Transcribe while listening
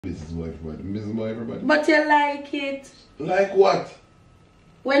business boy everybody. Business boy everybody. But you like it. Like what?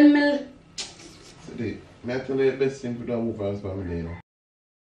 When me... Today, I tell you the best thing to do move for family, you know.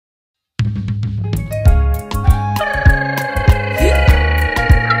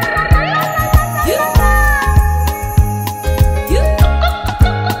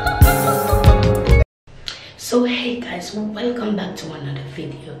 So hey guys, welcome back to another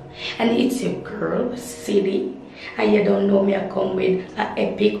video, and it's your girl City, and you don't know me, I come with an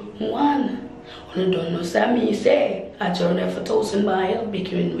epic one. You don't know so me say a journey of 1,000 miles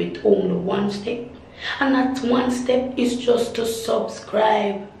begin with only one step, and that one step is just to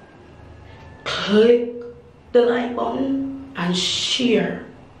subscribe, click the like button and share.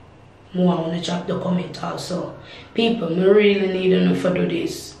 More I want to drop the comment also. People, me really need enough to do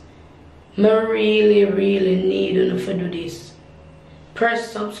this. I really need you to do this.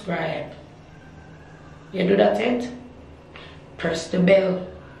 Press subscribe. You do that yet? Press the bell.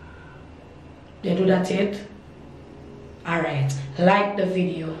 You do that yet? Alright. Like the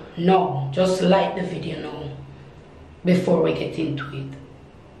video. No. Just like the video now. Before we get into it.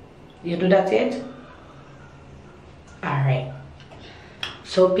 You do that yet? Alright.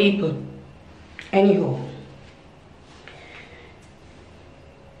 So people. Anyhow.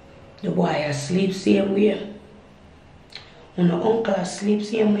 The boy asleep same way. And the uncle asleep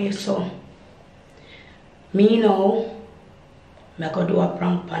same way, so me now, I go do a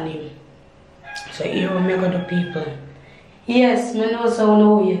prank on him. So here I go do people. Yes, I know so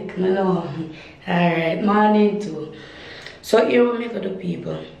no yet. I know. Alright, morning too. So here I go do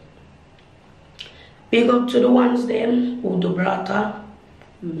people. Big up to the ones them who do BRAWTA.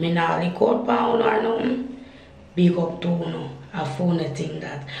 Me not lick out pound or nothing. Big up to you. I found a thing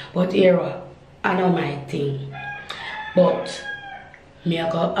that, but here I know my thing. But me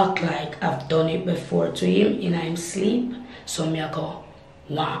I go act like I've done it before to him in his sleep. So me I go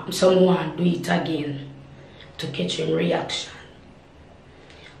want someone do it again to catch him reaction.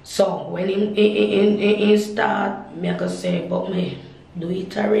 So when he start, me I go say, but me do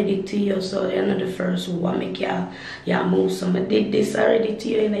it already to you. So you're not the first one make you move. So I did this already to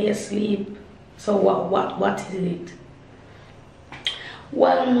you in your sleep. So what is it?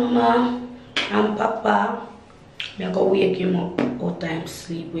 Well, Mama and Papa, I'm going to wake him up out time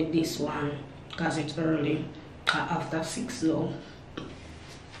sleep with this one because it's early, after 6 now.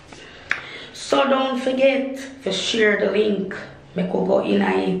 So don't forget to share the link. Make you go in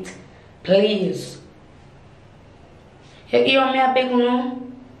it, please. You hear me a big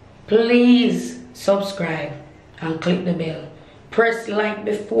one? Please subscribe and click the bell. Press like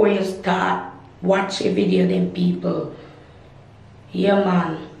before you start watch a video, then people. Yeah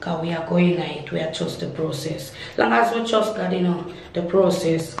man, because we are going it, we are trust the process. Long as we trust God, you know, the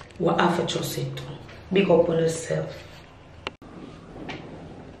process, we have to trust it too. Big up on yourself.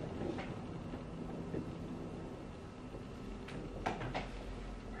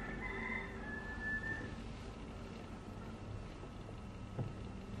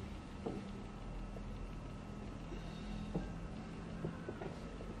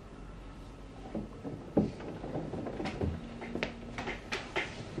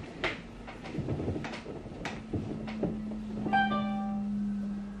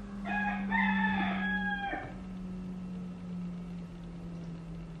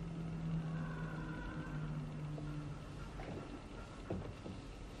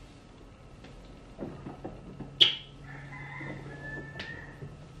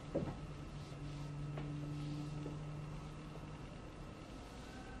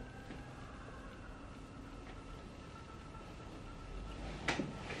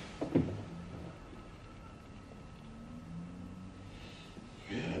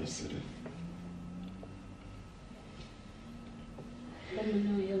 Let me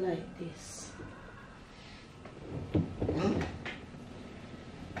know you like this. Huh?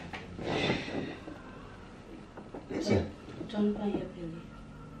 Yes, sir. Jump on your belly.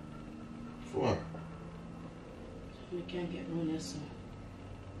 For what? So we can't get round your son.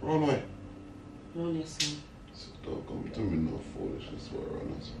 Run away. Round your son. So don't come to me no foolishness for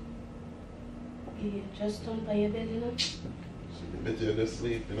run us. Yeah, just jump on your belly now. So you better you just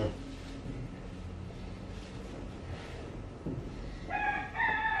sleep, you know.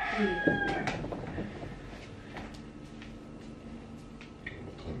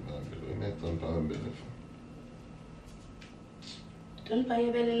 Don't buy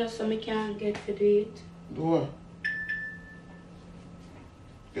your belly now so me can't get to do it. Do what?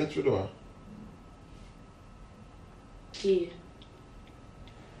 Get to do what? Yeah.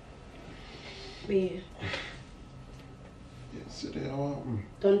 Yeah. Yeah, see there what happen?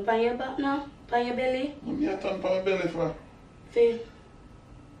 Don't buy your back now? Buy your belly? What me a turn for my belly for? Feel.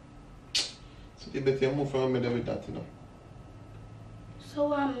 So you better move from me there with that, you know. So,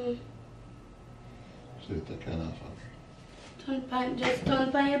 So you take care of just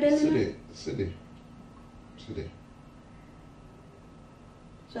turn pan your belly. Sit there.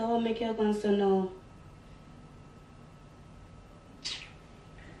 So, how make you going to know?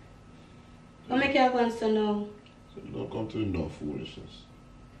 How make you going to know? So don't come to no foolishness.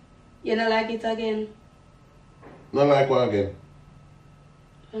 You don't like it again? Not like what again?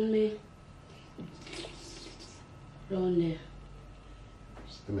 On me. Round there.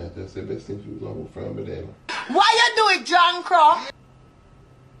 Still me, I tell you, the best thing for you is to move from me there. Why you do it, John Crow?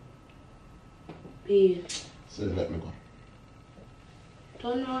 Babe. So let me go.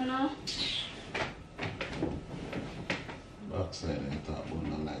 Don't know now. Backside I talk about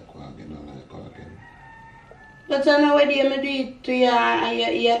not like what again. But I know what you do it to you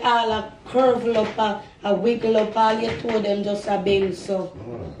and you all a curve up, a wiggle up, all you told them just a bend so.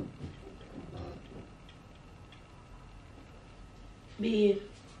 No. Babe.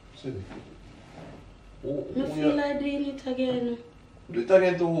 See? I feel like doing it again. Do it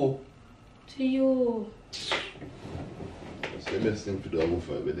again to who? To you. It's the best thing to do, I move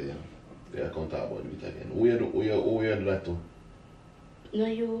from me there. Yeah, I can't talk about it again. Who you do that to? No,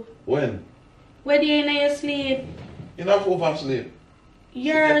 you. When? When you in your sleep? You're not over sleep.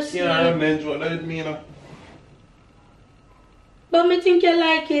 You're You asleep. can't enjoy that with me, you know. But me think you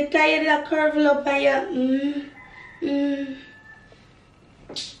like it, cause you da curve up and you,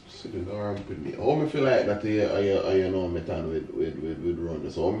 See, the arm with me. How me feel like that you know me turn with Ron.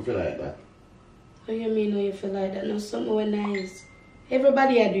 So how me feel like that? What you mean how you feel like that? No, something was nice.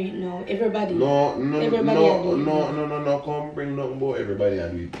 Everybody a do it now. Everybody. No, Everybody a do it. no, come bring nothing about everybody I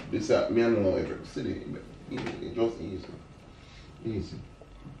do it. This me and know every city. Just easy.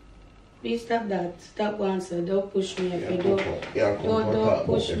 Please stop that. Stop answer. Don't push me if you Don't don't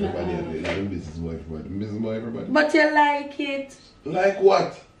push me. everybody. Like business boy everybody. Business boy everybody. But you like it. Like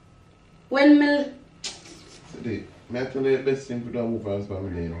what? When me Today, me tell you the best thing to do move from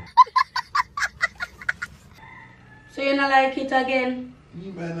family, you know. so you not like it again?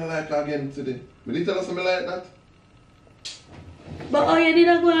 Me not like again today. Will you tell us something like that? But oh you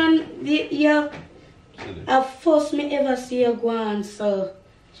didn't go on you Today. first me ever see you go on so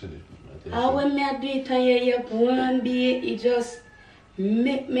Today. when me do it and you go on be it just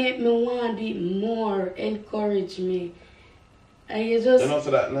make me want to do it more, encourage me. And you just You know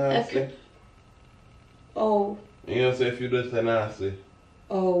so that nasty? oh. You know say if you do it nasty.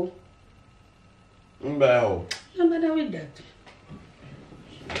 Oh. By how? No matter with that.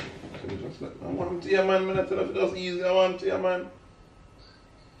 So just like, I want to you, man. I tell you if it's easy, I want to you, man.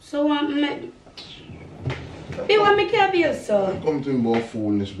 So me you want me to be so? Come to me about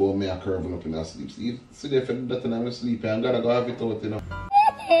foolish about me a curving up in a sleep. See there for that and I'm sleeping and gotta go have it out, you know.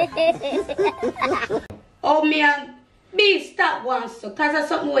 Oh me and be stop once so cause that's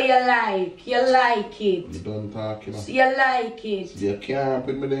something where you like. You like it. You don't talk, you know. You like it. You can't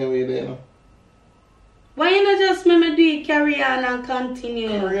put me there way there, you know. Why you not just make me do it, carry on and continue?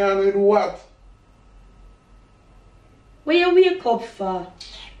 Carry on with what? Where you wake up for?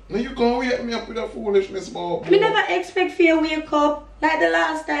 Now you can't wake me up with a foolishness about. Me never expect for you to wake up like the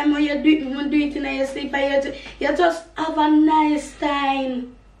last time when you do it in your sleep and you just have a nice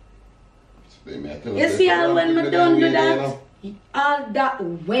time. You see how when me don't do that, all that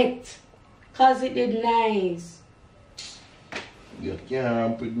wet. Cause it did nice. You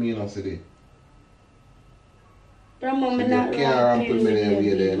can't put me in a city. Grandma, me You not can't put me with there way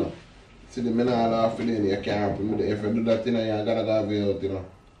you, there, you baby. know. See the men all laugh for them, you can't put me there. If you do that, you know, you gotta go have it out, you know.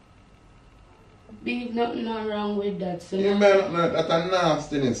 Be nothing wrong with that, so You man, that's a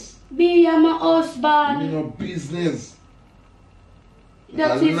nastiness. be you're my You husband. know business.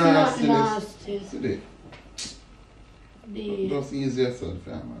 That is not nasty. See there. Be. Just ease yourself,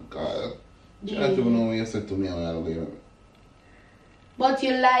 yeah, man. Cause Yeah. try to know what you said to me a while ago. But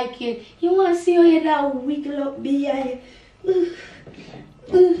you like it. You want to see how you that wiggle up behind.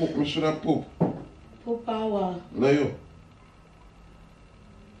 Poop, me should have poop. Poop and what? No, you.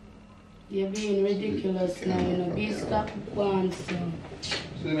 You're being ridiculous now, you know. Be stop once. See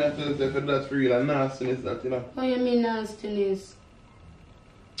me, I tell you, if that's real and nastiness, that, you know. What you mean nastiness?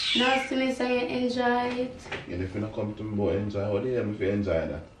 Nastiness and you enjoy it. And if you not come to me about enjoy, how do you if you enjoy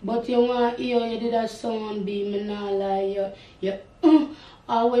that? But you want to hear you did that sound be me not lie.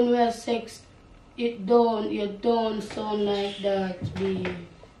 Or when we have sex, you don't sound like that, be.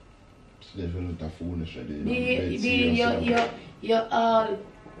 See, if you look at foolish,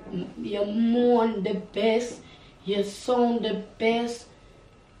 You mourn the best, you sound the best,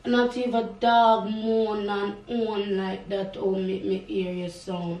 Not even dog moan and own like that or make me hear your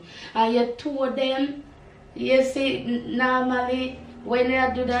sound. And you told them, you see normally when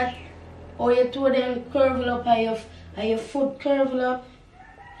you do that, or you told them curve up and your foot curve up,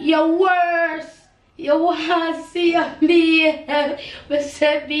 you're worse. You want to see your beard. But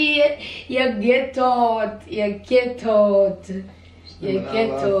say beard, you get out. You get out. You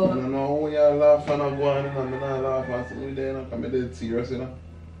get out. I don't know who you're laughing and going and I'm not laughing. I'm there, I'm dead serious, you know.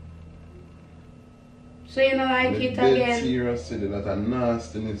 So you don't like it dead again? Serious, see that a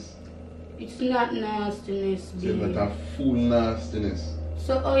nastiness. It's not nastiness, See that a full nastiness.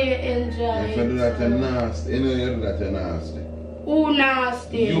 So how you enjoy If you do that, you're nasty. You know you do that, you're nasty. Who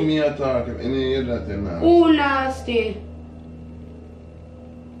nasty? You me a talk, if you know you do that, you're nasty. Who nasty?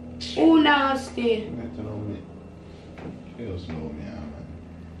 Who nasty? You need to know me. You just know me, man.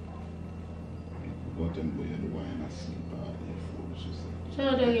 People go to them, but you do wine and sleep all day, foolish, you see. So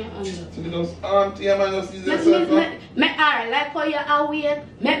then you under. So you just auntie, man, just ease yourself up. Alright, like how you awake,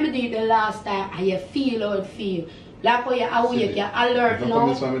 make me do it the last time and you feel how it feel. Like how you awake, you're alert if you now. come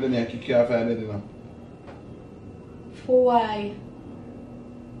this one, then I kick you off your bed, you know. For why?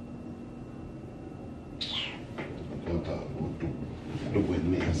 Don't talk about do with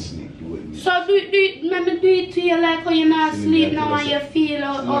me and sleep, do with me. So do it, let me do it to you like how you not See, sleep me now and you feel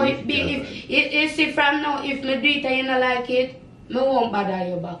how it be. yeah. If see from now, if me do it and you not like it, me won't bother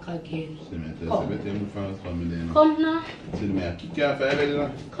you back again. See me, I tell you, everything move from his family, you know. Come now. See me, I kick you off your bed, you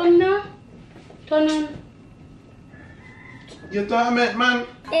know. Come now. Turn on. You torment, man.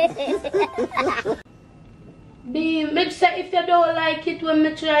 Be me say if you don't like it when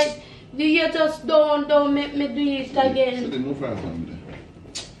me try, do you just don't make me do it See again. the move from his family.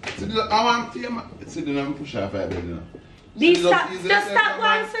 See the, I want to you, man. See the number push off your bed, you know. Be See, stop, easy just yourself, stop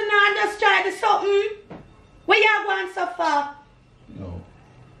man. once and now just try the something. Where you going so far? No.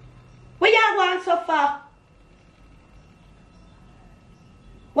 Where you going so far?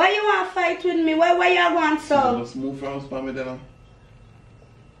 Why you want to fight with me? Where you going so? Just move from his family, you know.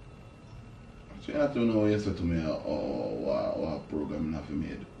 So you have to know what you said to me or what program you have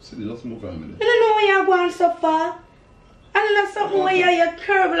made. See, just move from me. You don't know where you going so far? And that's something where you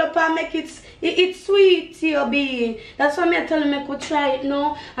curve up and make it sweet to your being. That's why I'm telling me I could try it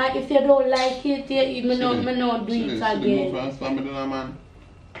now. And if you don't like it, me not do it again. Move from his family, you know, man.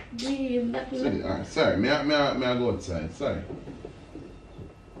 See, alright, sorry, me I go outside, sorry.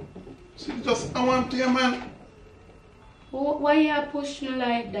 See, just, I want to you, man. Why you push me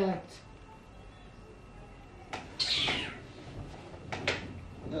like that?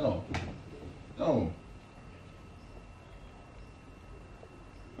 No. No.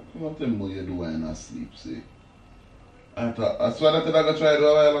 What them boy you do when you not sleep, see? I swear that I go try to do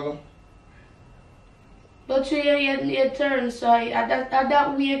a while ago. But you turn, so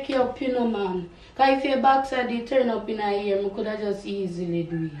that wake you up, you know, man. Because if your backside you turn up in a ear, I could have just easily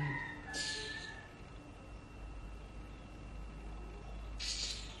do it.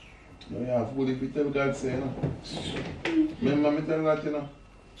 No, you have fool if you tell God say, you know. Remember me tell that, you know.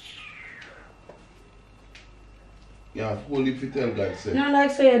 You have fool if you tell God say. Not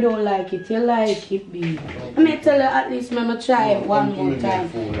like say you don't like it, you like it, babe. Let me tell you at least I'm try it one more time.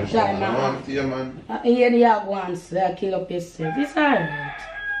 Try my want to you, man. Here you have once, so kill up yourself. It's alright.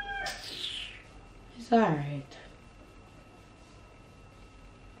 It's alright.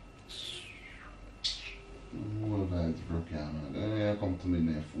 Well, guys, broke man. Then you come to me in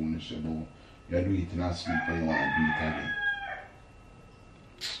there foolish about you do it in a sleep and you want to do it again.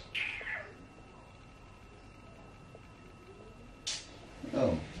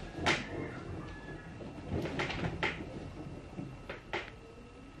 No.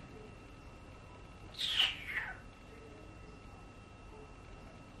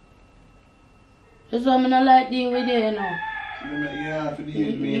 That's why I don't like dealing with you, you know. You have to deal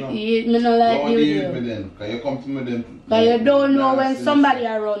with me, you know. I don't like Don't dealing deal with with me you. then. Because you come to me then. Because you don't know when somebody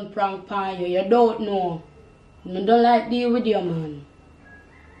around prank on you. You don't know. I don't like deal with you, man.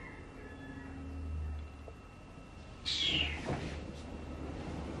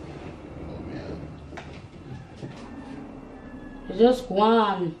 Oh, man. You just go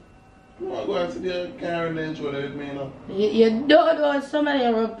on. No, I go and sit there and carry the intro with me, you know. You don't know somebody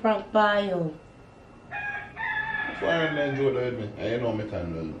around prank on you. That's why I enjoy with me. And you know me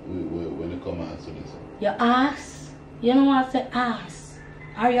can when you come and so this. Your ass? You don't want to say ass.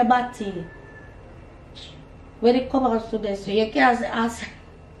 Or your body? When it comes to this, you can't say ass.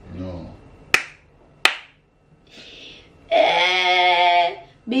 No.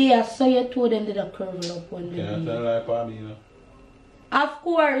 B, I saw you told them did a curl up one day. Can I tell like for me, you know? Of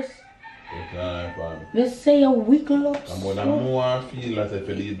course. Me say you wiggle up. I'm more feel as if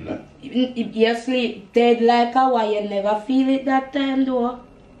you lead black. If you sleep dead like a why you never feel it that time though.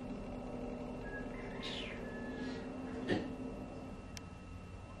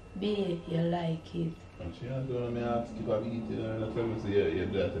 Babe, you like it. And she has gonna me ask if I eat it and I tell me say you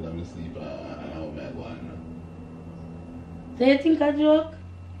do that in my sleep and how am I going now? So you think I joke?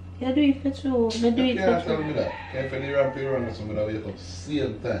 You do it for true. Me do it for Can't tell true. me that. Can't tell you ramp around or something that wake up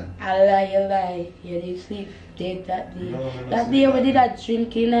same time. I lie. You did sleep dead that day. No, That day we did that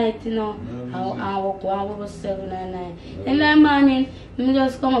drinking night, you know. I woke up over 7 and 9. In the morning, me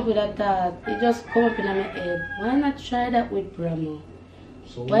just come up with a thought. It just come up in my head. Why not try that with Brahma?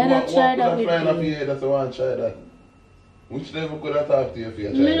 So Why not try that with friend of me? you that want to try that? Which level could I talk to you if you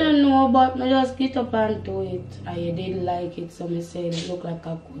try Me that? don't know, but me just get up and do it. And you did like it, so me say it look like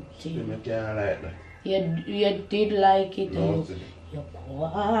a good You thing. can't like that. You did like it. No, And see. you go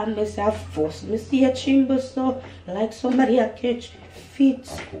on, me say I force. Me see a chamber so like somebody a catch feet.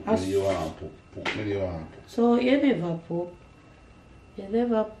 And put me you want put. Put me you want put. So you never poop. You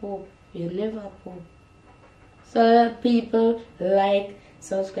never poop. You never poop. So people like,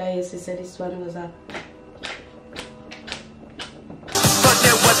 subscribe, you say this one was a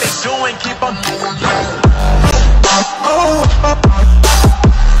Forget what they doing, keep on.